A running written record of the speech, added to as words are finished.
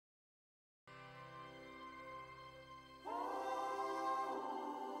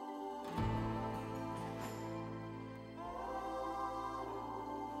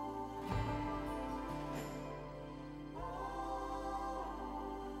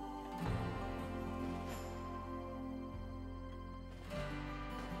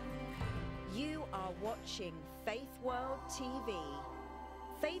watching Faith World TV.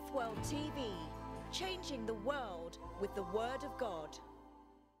 Faith World TV, changing the world with the Word of God.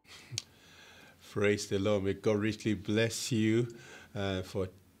 Praise the Lord. May God richly bless you for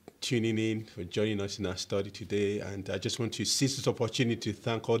tuning in, for joining us in our study today. And I just want to seize this opportunity to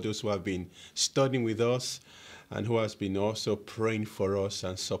thank all those who have been studying with us and who has been also praying for us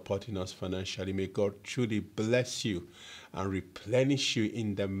and supporting us financially. May God truly bless you and replenish you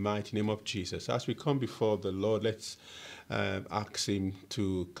in the mighty name of Jesus. As we come before the Lord, let's ask Him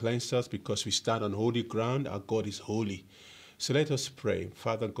to cleanse us, because we stand on holy ground. Our God is holy. So let us pray.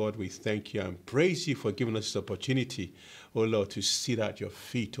 Father God, we thank you and praise you for giving us this opportunity, oh Lord, to sit at your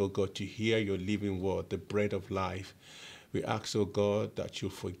feet, oh God, to hear your living word, the bread of life. We ask, oh God, that you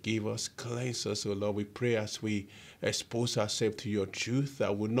forgive us, cleanse us, oh Lord. We pray as we expose ourselves to your truth,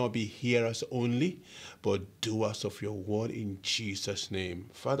 that will not be hearers only, but doers of your word in Jesus' name.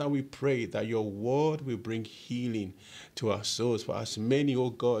 Father, we pray that your word will bring healing to our souls. For as many, oh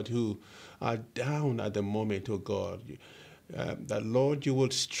God, who are down at the moment, oh God, that, Lord, you will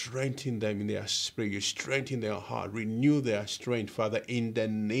strengthen them in their spirit, you strengthen their heart, renew their strength, Father, in the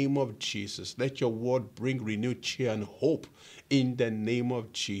name of Jesus. Let your word bring renewed cheer and hope in the name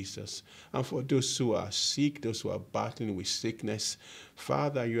of Jesus. And for those who are sick, those who are battling with sickness,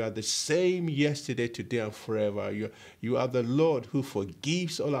 Father, you are the same yesterday, today, and forever. You are the Lord who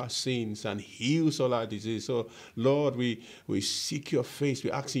forgives all our sins and heals all our diseases. So, Lord, we seek your face.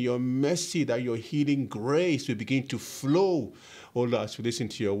 We ask in your mercy that your healing grace will begin to flow, oh Lord, as we listen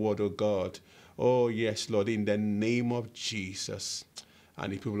to your word, oh God. Oh, yes, Lord, in the name of Jesus.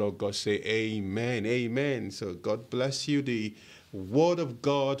 And the people of God say, amen, amen. So God bless you. The word of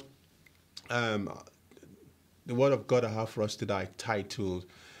God, the word of God I have for us today titled,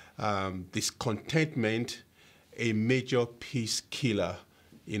 Discontentment, a Major Peace Killer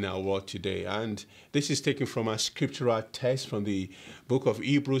in our world today. And this is taken from a scriptural text from the book of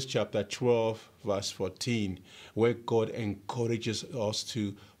Hebrews chapter 12, verse 14, where God encourages us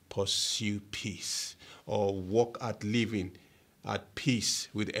to pursue peace or walk at living at peace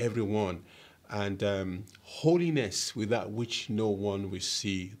with everyone, and holiness, without which no one will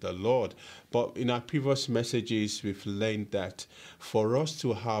see the Lord. But in our previous messages, we've learned that for us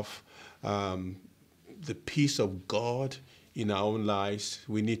to have the peace of God in our own lives,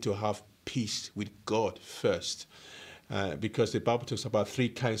 we need to have peace with God first. Because the Bible talks about three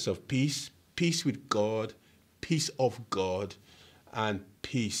kinds of peace: peace with God, peace of God, and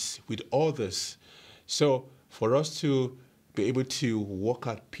peace with others. So for us to be able to walk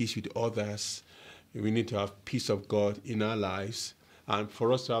at peace with others, we need to have peace of God in our lives. And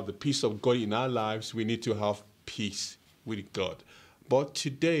for us to have the peace of God in our lives, we need to have peace with God. But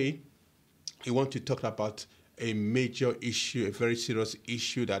today, we want to talk about a major issue, a very serious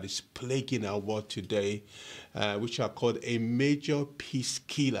issue that is plaguing our world today, which are called a major peace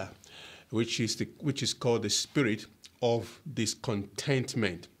killer, which is called the spirit of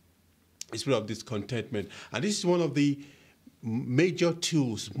discontentment. The spirit of discontentment. And this is one of the major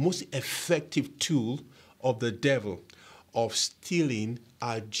tools, most effective tool of the devil of stealing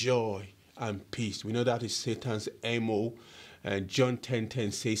our joy and peace. We know that is Satan's MO. And John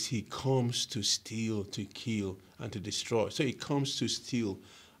 10:10 says he comes to steal, to kill, and to destroy. So he comes to steal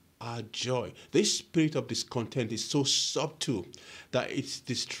our joy. This spirit of discontent is so subtle that it's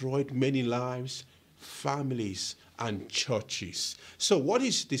destroyed many lives, families, and churches. So what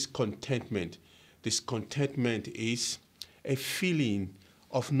is discontentment? Discontentment is a feeling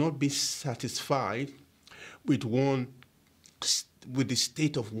of not being satisfied with the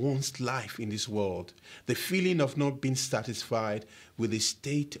state of one's life in this world. The feeling of not being satisfied with the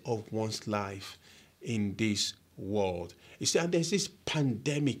state of one's life in this world. You see, and there's this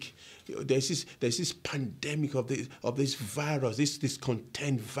pandemic. There's this pandemic of this virus, this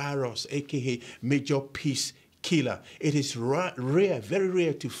discontent virus, aka major peace killer. It is rare, very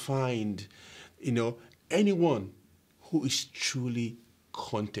rare to find, anyone who is truly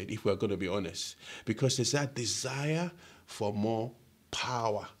content, if we're going to be honest, because there's that desire for more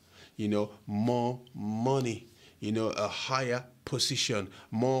power, more money, a higher position,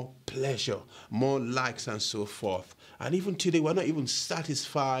 more pleasure, more likes, and so forth. And even today, we're not even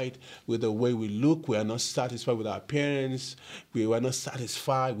satisfied with the way we look. We are not satisfied with our appearance. We are not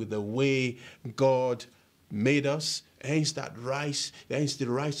satisfied with the way God made us. Hence the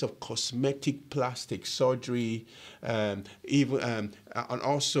rise of cosmetic plastic surgery, and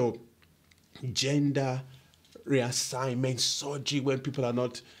also gender reassignment surgery, when people are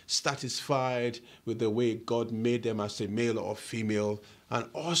not satisfied with the way God made them as a male or female, and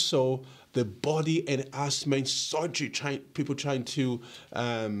also the body enhancement surgery, people trying to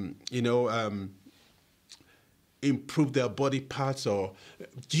improve their body parts, or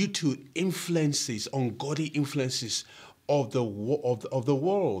due to influences, ungodly influences of the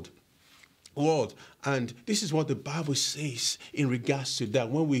world. And this is what the Bible says in regards to that,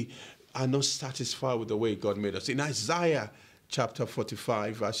 when we are not satisfied with the way God made us. In Isaiah chapter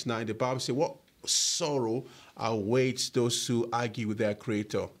 45, verse 9, the Bible says, what sorrow awaits those who argue with their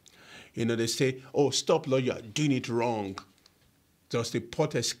Creator. They say, oh, stop, Lord, you are doing it wrong. Thus the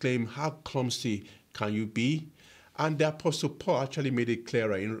potter exclaimed, how clumsy can you be? And the Apostle Paul actually made it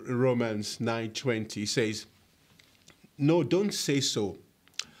clearer in Romans 9:20. He says, no, don't say so.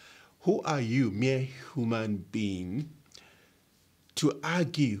 Who are you, mere human being, to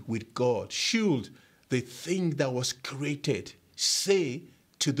argue with God? Should the thing that was created say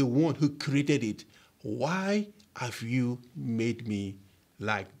to the one who created it, why have you made me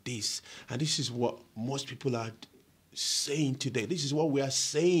like this? And this is what most people are saying today. This is what we are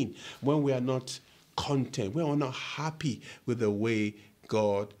saying when we are not content, when we're not happy with the way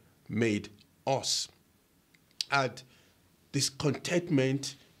God made us. And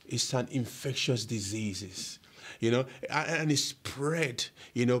discontentment is an infectious disease, and it's spread,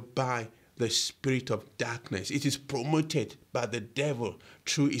 by the spirit of darkness. It is promoted by the devil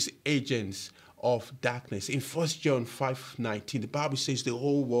through his agents of darkness. In 1 John 5:19, the Bible says the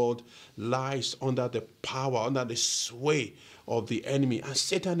whole world lies under the power, under the sway of the enemy. And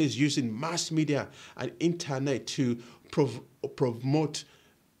Satan is using mass media and internet to promote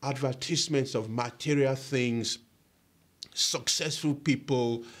advertisements of material things, successful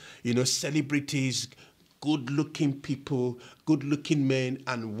people, celebrities, good-looking people, good-looking men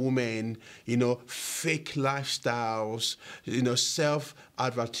and women, fake lifestyles,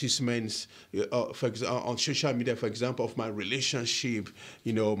 self-advertisements, for example, on social media, for example, of my relationship,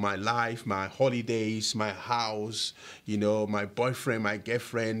 my life, my holidays, my house, my boyfriend, my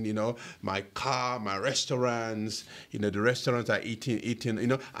girlfriend, my car, my restaurants, the restaurants are eating,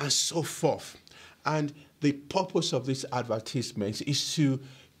 and so forth. And the purpose of these advertisements is to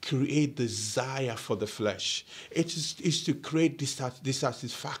create desire for the flesh. It is to create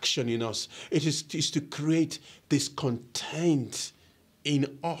dissatisfaction in us. It is to create discontent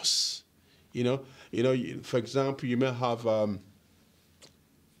in us. For example, you may have a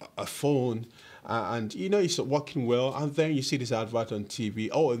phone, and it's working well, and then you see this advert on TV.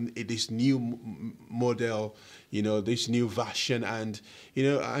 Oh, and this new model, this new version, and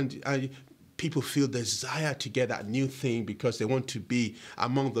people feel desire to get that new thing because they want to be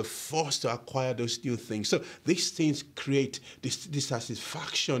among the first to acquire those new things. So these things create this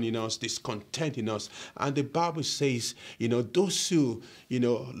dissatisfaction in us, discontent in us. And the Bible says, those who,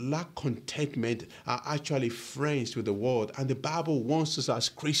 lack contentment are actually friends with the world. And the Bible wants us as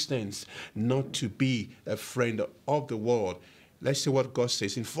Christians not to be a friend of the world. Let's see what God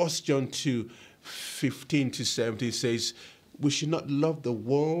says. In 1 John 2:15-17 says, we should not love the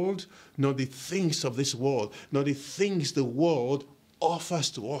world, nor the things of this world, nor the things the world offers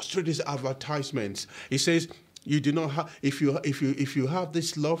to us through these advertisements. It says, you do not have, if you have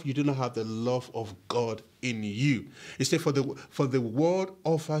this love, you do not have the love of God in you. It says, for the world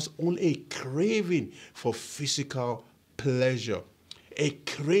offers only a craving for physical pleasure, a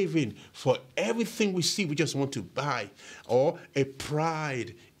craving for everything we see we just want to buy, or a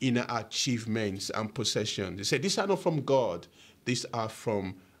pride in our achievements and possessions. They say, these are not from God. These are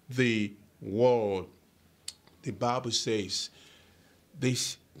from the world. The Bible says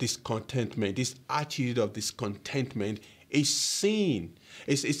this discontentment, this attitude of discontentment is sin.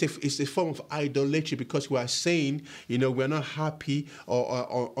 It's a form of idolatry, because we are saying, we're not happy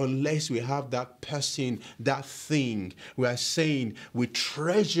or unless we have that person, that thing. We are saying we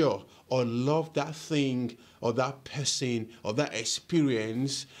treasure or love that thing or that person or that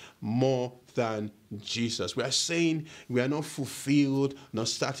experience more than Jesus. We are saying we are not fulfilled, not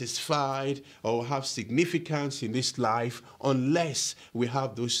satisfied, or have significance in this life unless we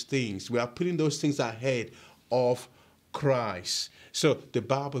have those things. We are putting those things ahead of Christ. So the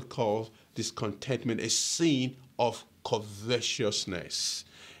Bible calls discontentment a sin of covetousness.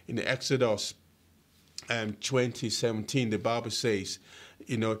 In Exodus 20:17, the Bible says,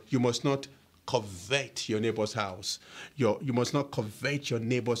 you must not covet your neighbor's house. You must not covet your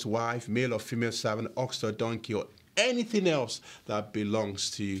neighbor's wife, male or female servant, ox or donkey, or anything else that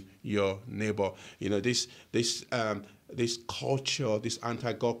belongs to your neighbor. This culture, this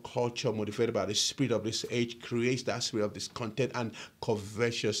anti-God culture motivated by the spirit of this age creates that spirit of discontent and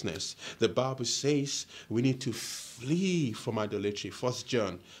covetousness. The Bible says we need to flee from idolatry. 1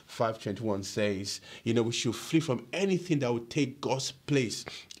 John 5:21 says, we should flee from anything that will take God's place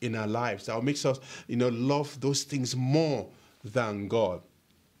in our lives, that will make us, love those things more than God.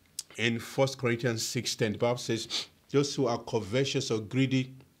 In 1 Corinthians 6:10, the Bible says, those who are covetous or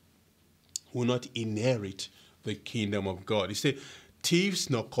greedy will not inherit the kingdom of God. He said, thieves,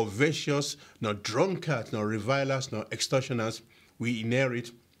 nor covetous, nor drunkards, nor revilers, nor extortioners will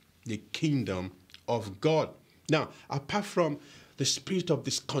inherit the kingdom of God. Now, apart from the spirit of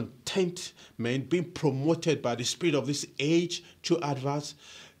discontentment being promoted by the spirit of this age through adverts,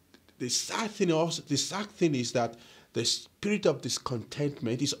 the sad thing is that the spirit of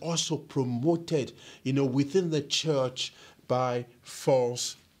discontentment is also promoted, within the church by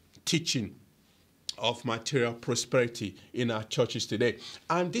false teaching of material prosperity in our churches today.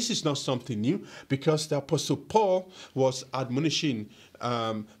 And this is not something new, because the Apostle Paul was admonishing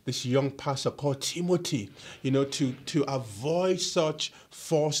this young pastor called Timothy, to avoid such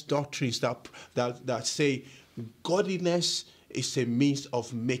false doctrines that say godliness is a means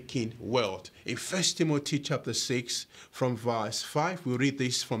of making wealth. In 1 Timothy chapter 6, from verse 5, we read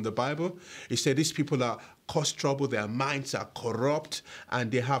this from the Bible. It said, these people are cause trouble, their minds are corrupt,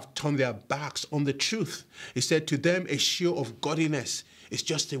 and they have turned their backs on the truth. He said, to them, a show of godliness is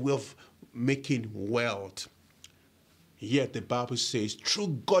just a way of making wealth. Yet the Bible says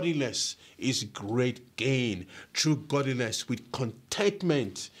true godliness is great gain. True godliness with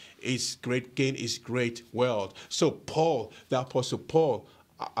contentment is great gain, is great wealth. So Paul, the Apostle Paul,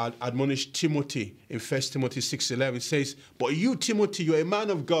 admonished Timothy in 1 Timothy 6:11, says, but you, Timothy, you're a man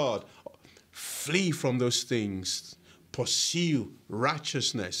of God. Flee from those things. Pursue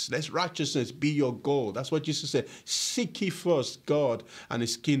righteousness. Let righteousness be your goal. That's what Jesus said. Seek ye first God and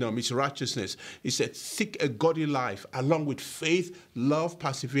his kingdom, his righteousness. He said, seek a godly life along with faith, love,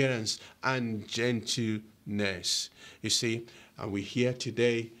 perseverance, and gentleness. You see, and we hear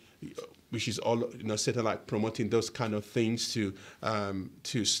today, which is all, Satan like promoting those kind of things to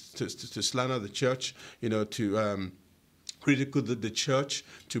slander the church, to ridicule the church,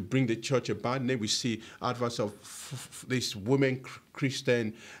 to bring the church a bad name. We see adverts of these women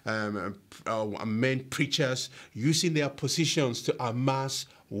Christian men preachers using their positions to amass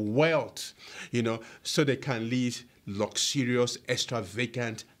wealth, so they can lead luxurious,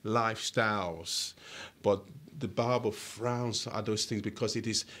 extravagant lifestyles. But the Bible frowns at those things because it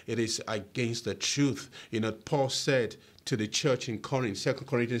is against the truth. Paul said to the church in Corinth, 2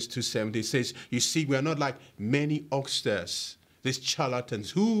 Corinthians 2:7, he says, you see, we are not like many hucksters, these charlatans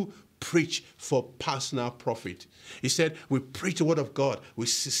who preach for personal profit. He said, we preach the word of God with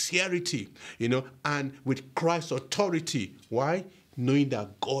sincerity, and with Christ's authority. Why? Knowing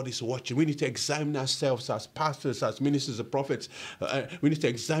that God is watching. We need to examine ourselves as pastors, as ministers, as prophets. We need to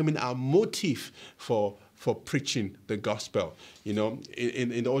examine our motive for preaching the gospel. In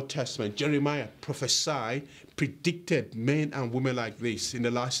the Old Testament, Jeremiah prophesied, predicted men and women like this in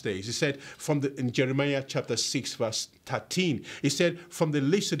the last days. He said, in Jeremiah chapter 6, verse 13, he said, from the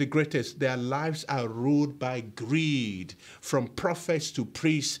least to the greatest, their lives are ruled by greed. From prophets to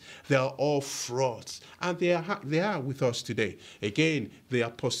priests, they are all frauds. And they are with us today. Again, the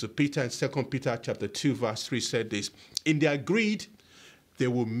Apostle Peter in 2 Peter chapter 2, verse 3 said this, in their greed, they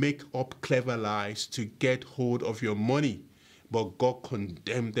will make up clever lies to get hold of your money. But God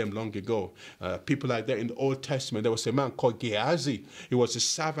condemned them long ago. People like that in the Old Testament, there was a man called Gehazi. He was a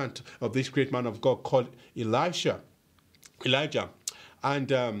servant of this great man of God called Elijah.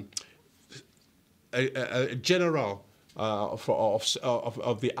 And a general of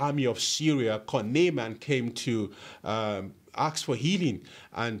the army of Syria called Naaman came to asked for healing,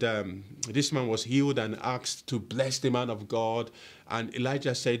 and this man was healed and asked to bless the man of God, and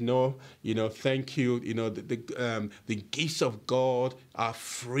Elijah said, no, thank you, the gifts of God are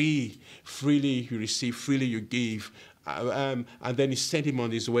free. Freely you receive, freely you give. And then he sent him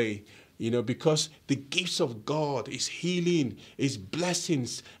on his way, because the gifts of God, his healing, his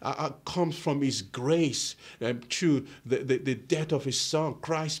blessings comes from his grace. Through the death of his son,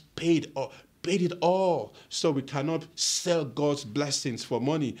 Christ paid it all. So we cannot sell God's blessings for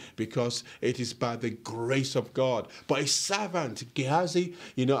money, because it is by the grace of God. But his servant Gehazi,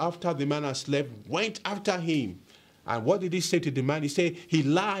 after the man has left, went after him. And what did he say to the man? He said he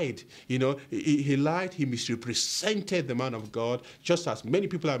lied. He lied. He misrepresented the man of God, just as many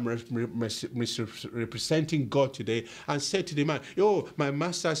people are misrepresenting God today, and said to the man, my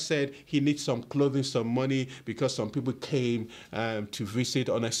master said he needs some clothing, some money, because some people came to visit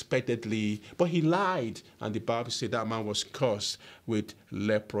unexpectedly. But he lied, and the Bible said that man was cursed with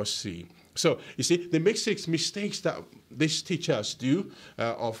leprosy. So, you see, the mistakes that these teachers do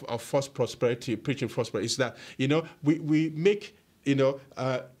of false prosperity, preaching false prosperity, is that, we make,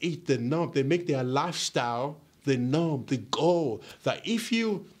 it the norm. They make their lifestyle the norm, the goal. That if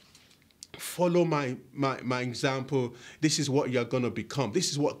you follow my example. This is what you're going to become.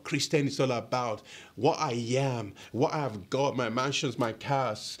 This is what Christian is all about. What I am, what I have got, my mansions, my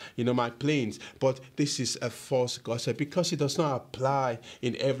cars, my planes. But this is a false gospel because it does not apply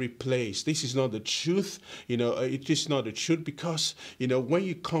in every place. This is not the truth. It is not the truth because, when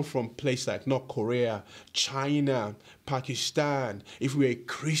you come from places like North Korea, China, Pakistan, if we're a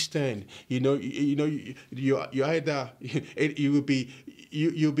Christian, you're either,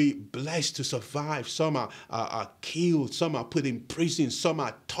 you'll be blessed to survive. Some are killed, some are put in prison, some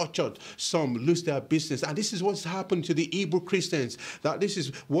are tortured, some lose their business. And this is what's happened to the Hebrew Christians. That this is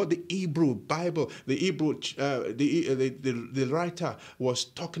what the Hebrew Bible, the Hebrew, the writer was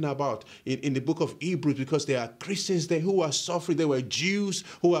talking about in the book of Hebrews, because there are Christians there who are suffering. There were Jews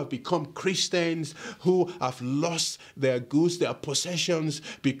who have become Christians, who have lost their goods, their possessions,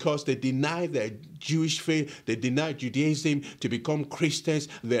 because they denied their Jewish faith, they denied Judaism to become Christians.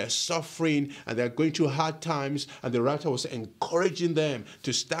 They're suffering and they're going through hard times, and the writer was encouraging them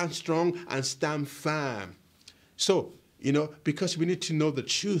to stand strong and stand firm. So, because we need to know the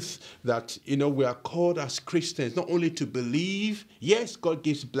truth that, we are called as Christians not only to believe. Yes, God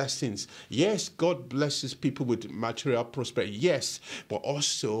gives blessings. Yes, God blesses people with material prosperity. Yes, but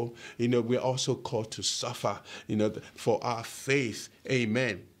also, we're also called to suffer, for our faith.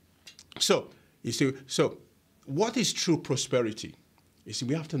 Amen. So, what is true prosperity?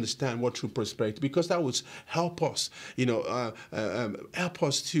 We have to understand what true prosperity, because that would help us, help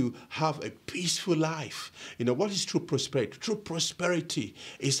us to have a peaceful life. What is true prosperity? True prosperity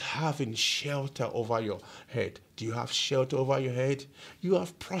is having shelter over your head. Do you have shelter over your head? You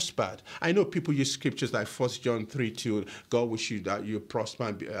have prospered. I know people use scriptures like 1 John 3:2. God wish you that you prosper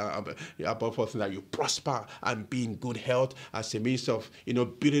and be, above all things, that you prosper and be in good health, as a means of,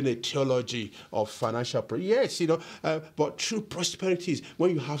 building a theology of financial. Yes, but true prosperity is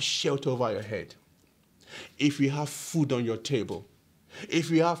when you have shelter over your head. If you have food on your table,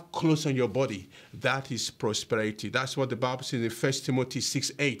 if you have clothes on your body, that is prosperity. That's what the Bible says in 1 Timothy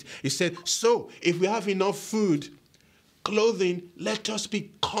 6:8. It said, so if we have enough food, clothing, let us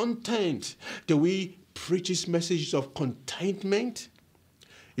be content. Do we preach this message of contentment?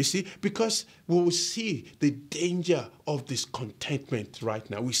 You see, because we will see the danger of discontentment right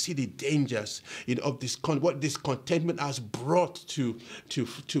now. We see the dangers of what discontentment has brought to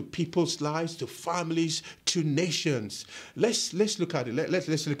people's lives, to families, to nations. Let's look at it.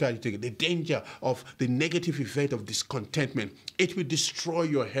 Let's look at it together. The danger of the negative effect of discontentment. It will destroy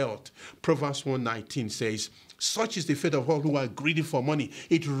your health. Proverbs 1:19 says, such is the fate of all who are greedy for money.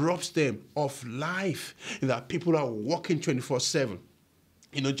 It robs them of life. That people are working 24/7.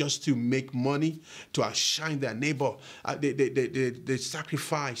 Just to make money, to outshine their neighbor. They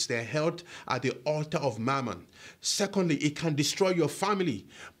sacrifice their health at the altar of mammon. Secondly, it can destroy your family.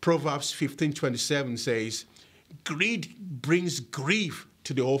 Proverbs 15:27 says, greed brings grief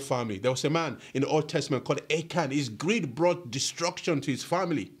to the whole family. There was a man in the Old Testament called Achan. His greed brought destruction to his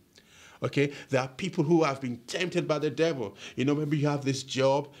family. Okay, there are people who have been tempted by the devil. Maybe you have this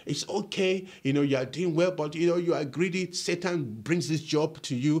job. It's okay. You are doing well, but you are greedy. Satan brings this job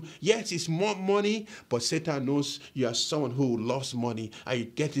to you. Yes, it's more money, but Satan knows you are someone who loves money, and you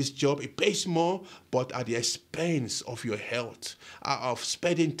get this job. It pays more, but at the expense of your health, of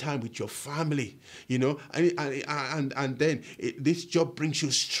spending time with your family. And then this job brings you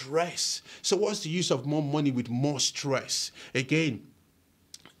stress. So what's the use of more money with more stress? Again,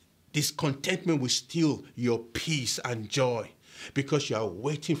 discontentment will steal your peace and joy, because you are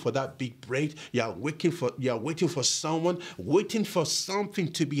waiting for that big break. You are waiting for someone, waiting for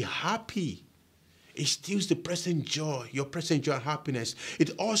something to be happy. It steals the present joy, your present joy and happiness.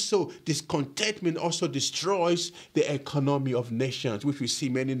 Discontentment also destroys the economy of nations, which we see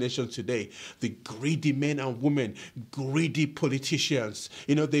many nations today. The greedy men and women, greedy politicians,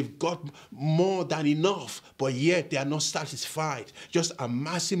 they've got more than enough, but yet they are not satisfied. Just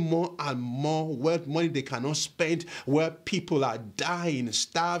amassing more and more wealth, money they cannot spend, where people are dying,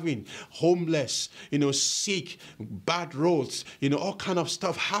 starving, homeless, sick, bad roads, all kind of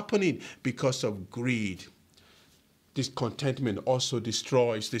stuff happening because of greed. Discontentment also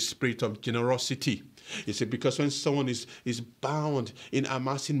destroys the spirit of generosity. You see, because when someone is bound in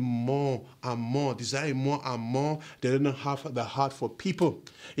amassing more and more, desiring more and more, they don't have the heart for people.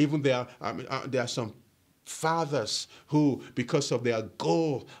 Even there are some fathers who, because of their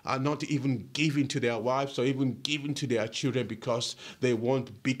goal, are not even giving to their wives or even giving to their children, because they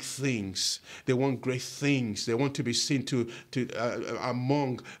want big things. They want great things. They want to be seen to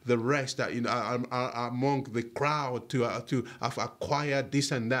among the rest, among the crowd, to have acquired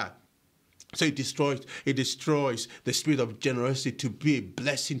this and that. So it destroys the spirit of generosity to be a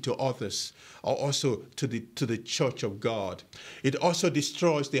blessing to others, or also to the church of God. It also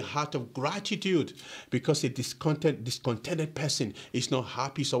destroys the heart of gratitude, because a discontented person is not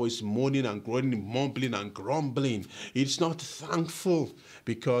happy, so always moaning and groaning, mumbling and grumbling. It's not thankful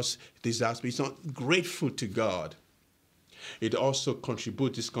because it's not grateful to God. It also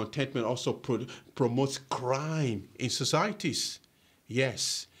contributes, discontentment also promotes crime in societies.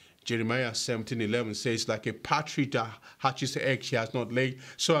 Yes. Jeremiah 17:11 says, like a partridge that hatches the egg she has not laid,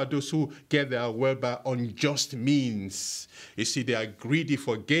 so are those who get their wealth by unjust means. You see, they are greedy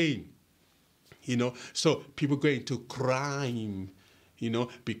for gain. So people go into crime,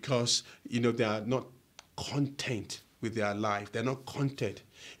 because, they are not content with their life. They're not content.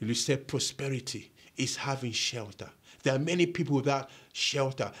 You say prosperity is having shelter. There are many people without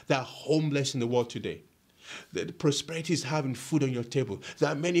shelter. They are homeless in the world today. The prosperity is having food on your table. There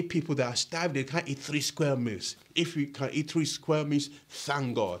are many people that are starving. They can't eat 3 square meals. If you can eat 3 square meals,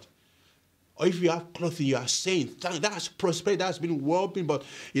 thank God. Or if you have clothing, you are saying, that's prosperity. That's been well-being. But,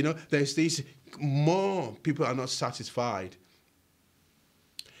 there's this more people are not satisfied.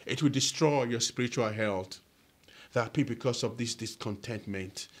 It will destroy your spiritual health. There are people, because of this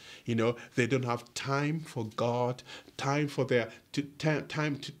discontentment, they don't have time for God, time for God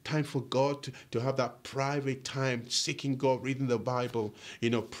to have that private time, seeking God, reading the Bible,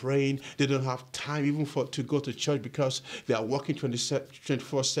 praying. They don't have time even to go to church because they are working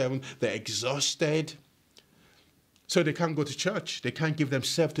 24/7. They're exhausted. So they can't go to church. They can't give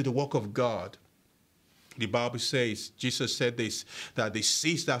themselves to the work of God. The Bible says, Jesus said this, that the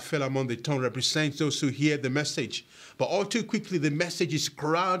seeds that fell among the tongue represent those who hear the message. But all too quickly, the message is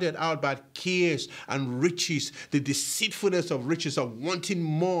crowded out by cares and riches, the deceitfulness of riches, of wanting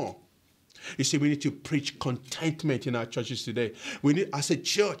more. You see, we need to preach contentment in our churches today. As a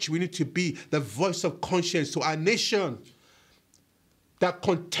church, we need to be the voice of conscience to our nation. That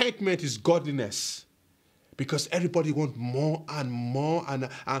contentment is godliness. Because everybody wants more and more, and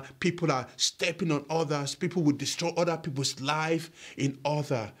people are stepping on others. People will destroy other people's life in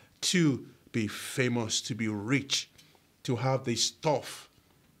order to be famous, to be rich, to have this stuff.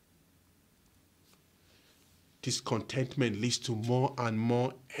 Discontentment leads to more and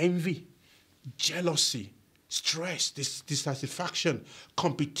more envy, jealousy, stress, dissatisfaction,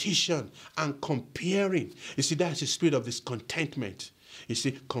 competition, and comparing. You see, that's the spirit of discontentment. You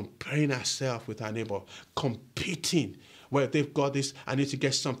see, comparing ourselves with our neighbor, competing. Well, they've got this, I need to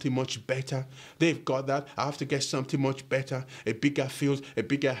get something much better. They've got that, I have to get something much better. A bigger field, a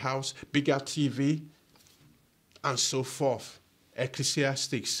bigger house, bigger TV, and so forth.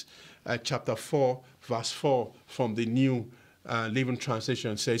 Ecclesiastes chapter 4, verse 4 from the New Living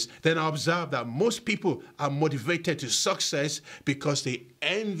Translation says, then I observe that most people are motivated to success because they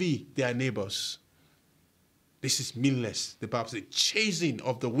envy their neighbors. This is meaningless. The Bible says, chasing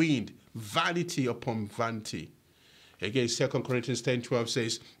of the wind, vanity upon vanity. Again, 2 Corinthians 10:12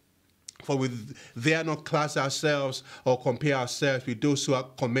 says, for we dare not class ourselves or compare ourselves with those who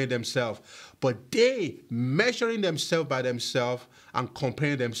commend themselves, but they, measuring themselves by themselves and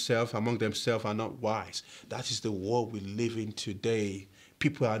comparing themselves among themselves, are not wise. That is the world we live in today.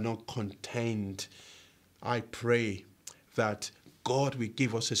 People are not content. I pray that God will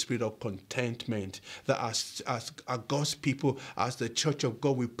give us a spirit of contentment, that as God's people, as the church of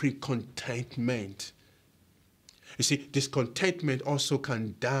God, we preach contentment. You see, discontentment also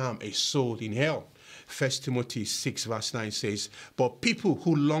can damn a soul in hell. 1 Timothy 6 verse 9 says, but people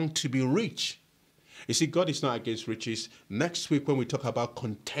who long to be rich. You see, God is not against riches. Next week when we talk about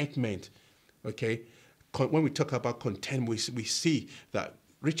contentment, okay, when we talk about contentment, we see that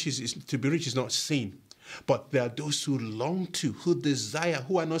to be rich is not sin. But there are those who long to, who desire,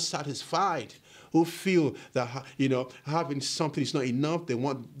 who are not satisfied, who feel that, having something is not enough. They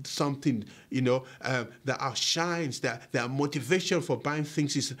want something, that outshines. Their motivation for buying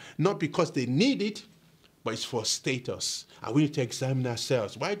things is not because they need it, but it's for status. And we need to examine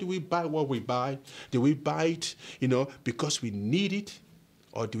ourselves. Why do we buy what we buy? Do we buy it, because we need it,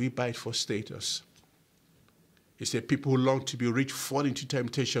 or do we buy it for status? He said, people who long to be rich fall into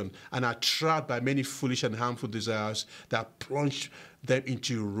temptation and are trapped by many foolish and harmful desires that plunge them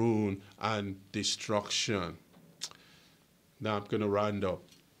into ruin and destruction. Now I'm going to round up.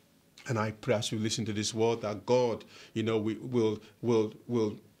 And I pray as we listen to this word that God, will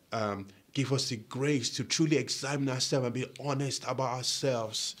Give us the grace to truly examine ourselves and be honest about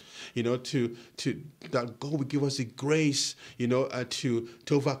ourselves. That God will give us the grace, to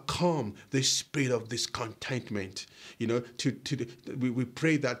overcome the spirit of discontentment. We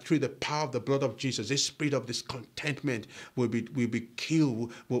pray that through the power of the blood of Jesus, this spirit of discontentment will be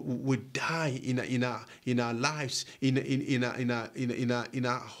killed, will die in our lives, in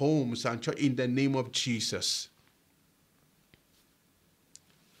our homes and church, in the name of Jesus.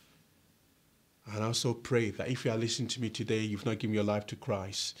 And I also pray that if you are listening to me today, you've not given your life to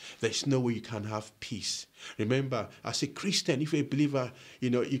Christ, there's no way you can have peace. Remember, as a Christian, if you're a believer,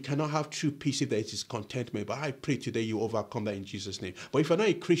 you cannot have true peace if there is discontentment. But I pray today you overcome that in Jesus' name. But if you're not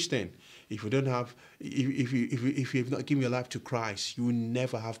a Christian, if you've not given your life to Christ, you will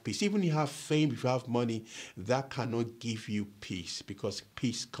never have peace. Even if you have fame, if you have money, that cannot give you peace, because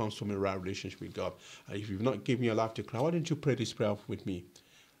peace comes from a right relationship with God. And if you've not given your life to Christ, why don't you pray this prayer with me?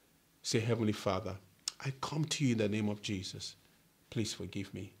 Say, Heavenly Father, I come to you in the name of Jesus. Please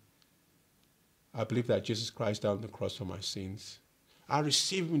forgive me. I believe that Jesus Christ died on the cross for my sins. I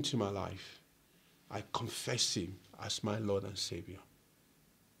receive him into my life. I confess him as my Lord and Savior.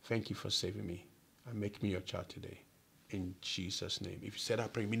 Thank you for saving me and making me your child today. In Jesus' name. If you said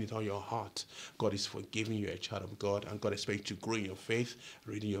that prayer, mean it on your heart. God is forgiving you, a child of God, and God expects you to grow in your faith,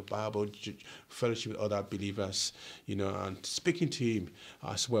 reading your Bible, fellowship with other believers, and speaking to him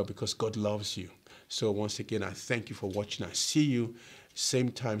as well, because God loves you. So once again, I thank you for watching. I see you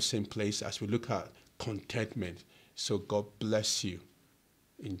same time, same place as we look at contentment. So God bless you.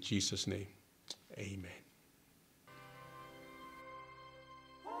 In Jesus' name, amen.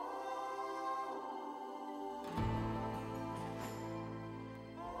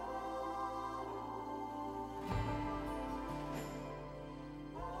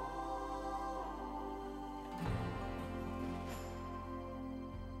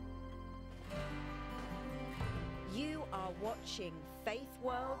 You are watching Faith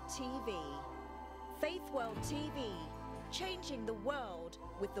World TV. Faith World TV, changing the world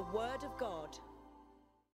with the Word of God.